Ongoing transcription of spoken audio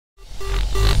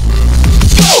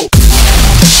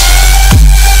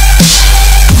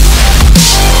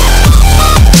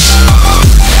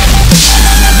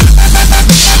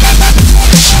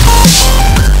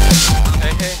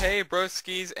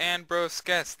online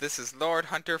broskets, this is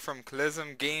Lordhunter from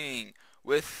Klysm Gaming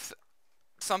with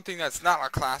something that's not a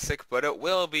classic, but it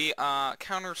will be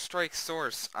Counter-Strike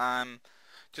Source. I'm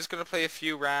just gonna play a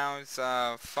few rounds,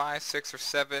 5, 6, or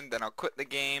 7, then I'll quit the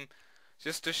game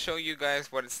just to show you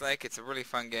guys what it's like. It's a really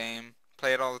fun game.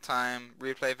 Play it all the time.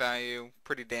 Replay value,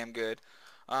 pretty damn good.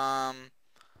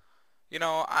 You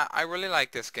know, I really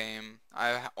like this game.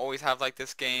 I always have liked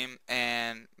this game,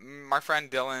 and my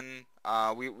friend Dylan,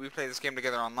 we play this game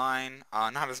together online.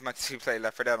 Not as much as we play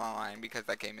Left 4 Dead Online, because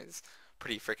that game is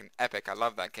pretty freaking epic. I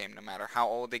love that game no matter how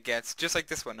old it gets. Just like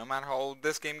this one, no matter how old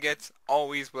this game gets,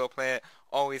 always will play it,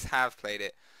 always have played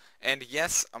it. And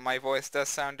yes, my voice does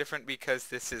sound different because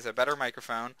this is a better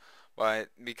microphone, but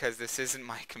because this isn't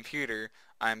my computer,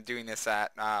 I'm doing this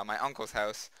at my uncle's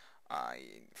house.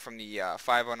 From the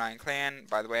 509 clan.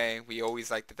 By the way, we always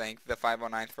like to thank the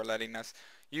 509th for letting us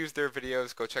use their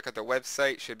videos. Go check out their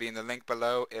website, should be in the link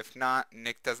below. If not,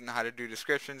 Nick doesn't know how to do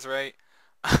descriptions right.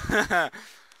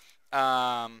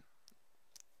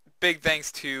 Big thanks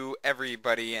to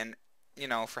everybody, and you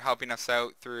know, for helping us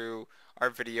out through our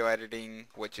video editing,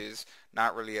 which is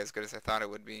not really as good as I thought it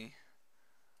would be.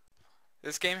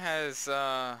 This game has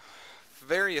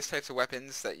various types of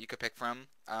weapons that you could pick from,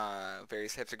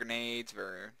 various types of grenades,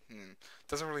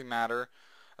 doesn't really matter,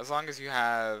 as long as you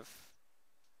have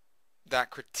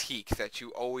that critique that you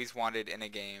always wanted in a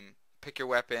game. Pick your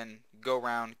weapon, go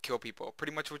around, kill people.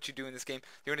 Pretty much what you do in this game.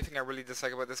 The only thing I really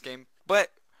dislike about this game,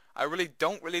 but I really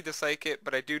don't really dislike it,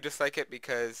 but I do dislike it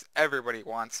because everybody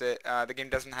wants it. The game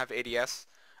doesn't have ADS,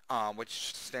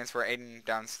 which stands for aiding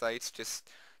down sights, just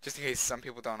in case some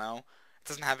people don't know. It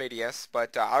doesn't have ADS,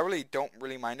 but I really don't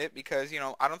really mind it because, you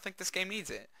know, I don't think this game needs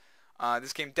it.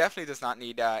 This game definitely does not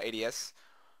need ADS,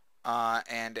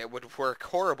 and it would work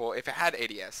horrible if it had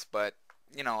ADS, but,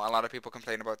 you know, a lot of people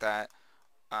complain about that,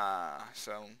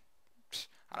 so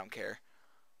I don't care.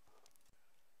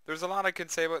 There's a lot I could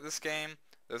say about this game.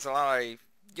 There's a lot I,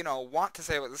 you know, want to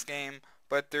say about this game,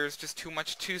 but there's just too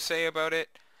much to say about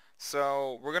it.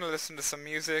 So we're going to listen to some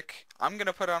music. I'm going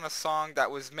to put on a song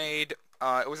that was made,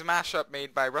 it was a mashup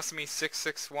made by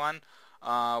Russamy661.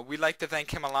 We'd like to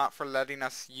thank him a lot for letting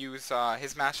us use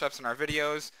his mashups in our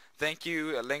videos. Thank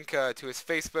you. A link to his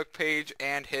Facebook page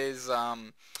and his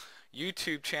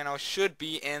YouTube channel should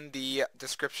be in the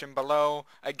description below.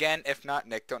 Again, if not,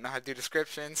 Nick don't know how to do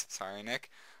descriptions. Sorry, Nick.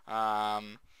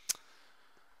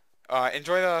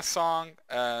 Enjoy the song.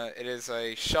 It is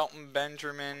a Shelton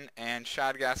Benjamin and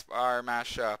Shad Gaspard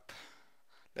mashup.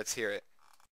 Let's hear it.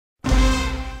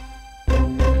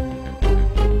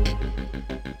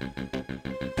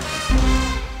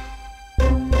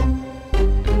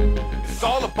 It's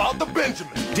all about the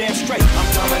Benjamin. Damn straight,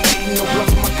 I'm dominating, no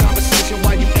bluff in my conversation.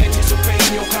 While you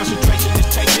anticipating, your concentration is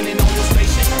taking it on your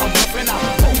station. I'm bluffing out,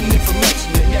 holding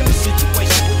information in every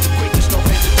situation. With the quickness, no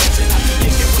hesitation. I can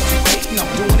get what you're waiting,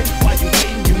 I'm doing it while you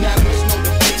waiting. Unanimous, no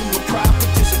debating, with pride,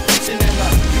 participation. And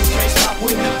you can't stop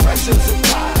when the pressure's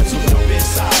applied. So jump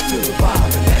inside to the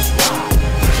vibe, and that's right.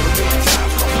 So many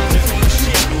times, cause I'm living this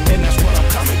shit. And that's what I'm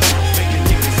coming to, making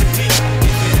niggas admit.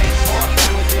 If it ain't hard,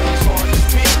 then it's hard to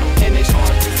spit. And it's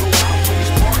hard to go out when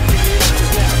it's parking.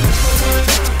 Just now,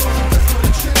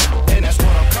 and that's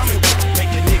what I'm coming with,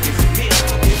 making niggas admit.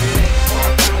 If it ain't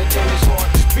hard,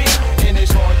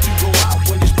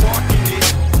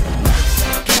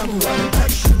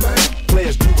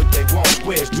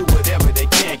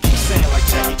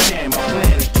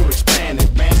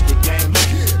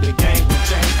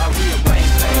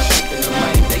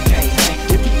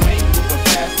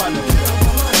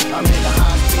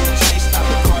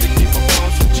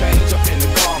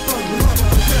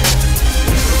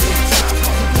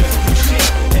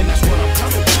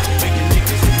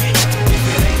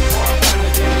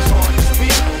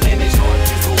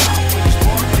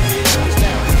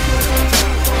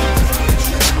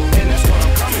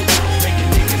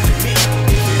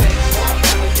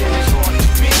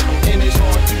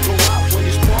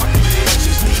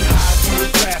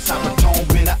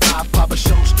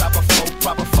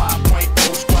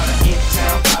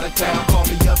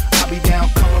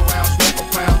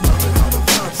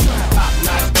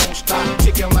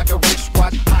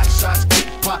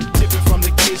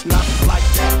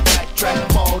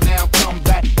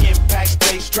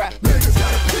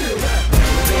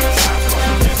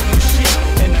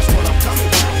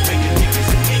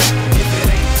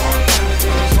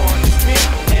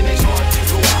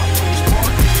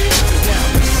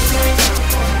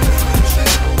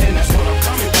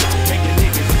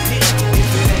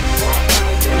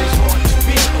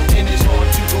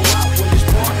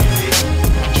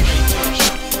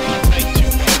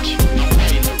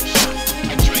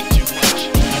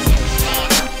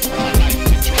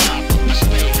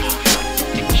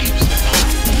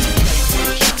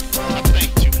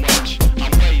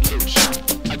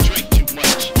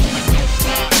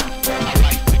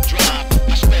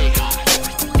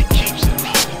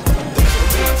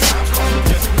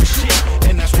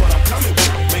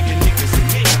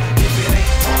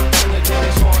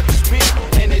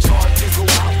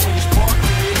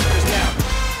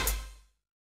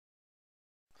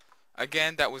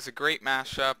 again, that was a great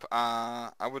mashup.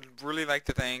 I would really like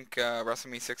to thank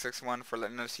WrestleMe661 for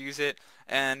letting us use it.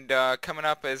 And coming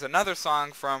up is another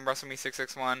song from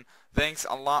WrestleMe661. Thanks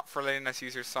a lot for letting us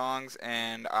use your songs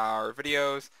and our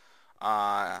videos.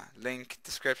 Link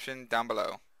description down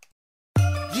below.